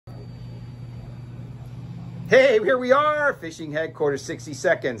Hey, here we are, fishing headquarters, 60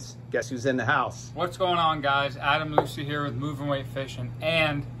 seconds. Guess who's in the house? What's going on, guys? Adam Mellusi here with Moving Weight Fishing,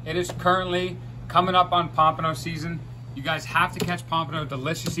 and it is currently coming up on Pompano season. You guys have to catch Pompano,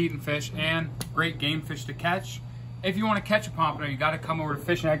 delicious eating fish and great game fish to catch. If you want to catch a Pompano, you got to come over to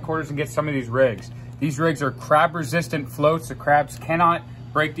fishing headquarters and get some of these rigs. These rigs are crab resistant floats. The crabs cannot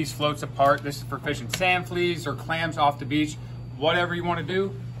break these floats apart. This is for fishing sand fleas or clams off the beach, whatever you want to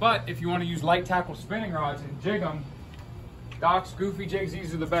do. But if you want to use light tackle spinning rods and jig them, Doc's Goofy jigs,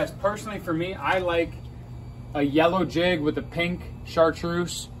 these are the best. Personally, for me, I like a yellow jig with a pink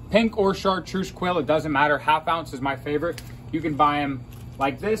chartreuse, pink or chartreuse quill, it doesn't matter. 1/2 ounce is my favorite. You can buy them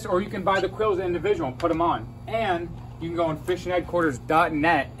like this, or you can buy the quills individual and put them on. And you can go on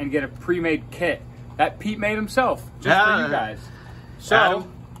fishingheadquarters.net and get a pre-made kit that Pete made himself, just for you guys. So, Adam,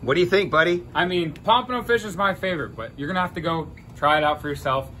 what do you think, buddy? I mean, Pompano fish is my favorite, but you're gonna have to go try it out for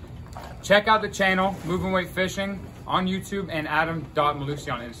yourself. Check out the channel, Moving Weight Fishing on YouTube, and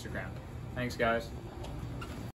Adam.Mellusi on Instagram. Thanks, guys.